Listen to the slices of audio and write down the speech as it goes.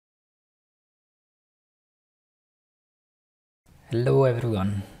Hello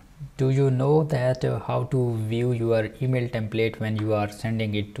everyone. Do you know that how to view your email template when you are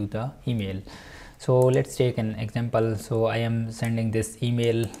sending it to the email? So let's take an example. So I am sending this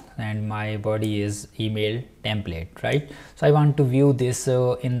email and my body is email template, right? So I want to view this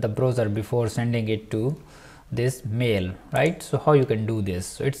in the browser before sending it to this mail, right? So how you can do this?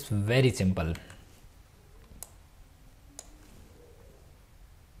 So it's very simple.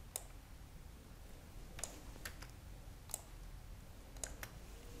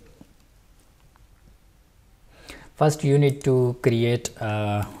 First you need to create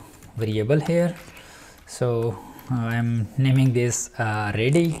a variable here. So I'm naming this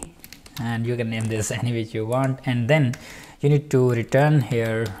ready, and you can name this any which you want, and then you need to return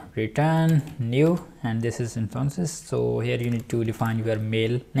here, return new, and this is instances. So here you need to define your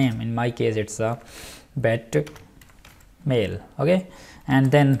mail name. In my case it's a bet mail, okay,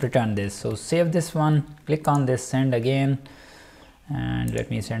 and then return this. So save this one, click on this, send again, and let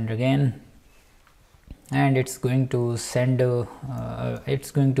me send again, and it's going to send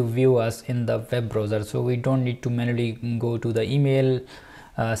it's going to view us in the web browser. So we don't need to manually go to the email,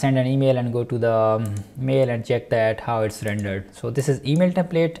 send an email and go to the mail and check that how it's rendered. So this is email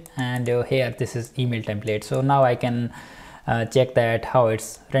template, and here this is email template. So now I can check that how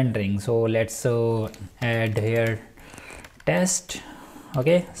it's rendering. So let's add here test,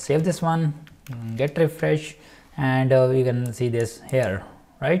 okay, save this one, get refresh, and we can see this here,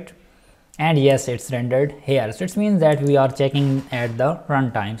 right? And yes, it's rendered here. So it means that we are checking at the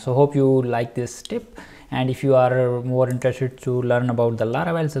runtime. So hope you like this tip, and if you are more interested to learn about the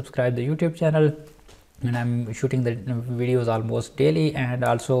Laravel, subscribe the YouTube channel, and I'm shooting the videos almost daily, and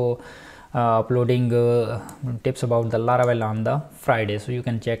also uploading tips about the Laravel on the Friday. So you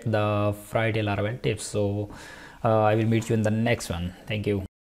can check the Friday Laravel tips. So I will meet you in the next one. Thank you.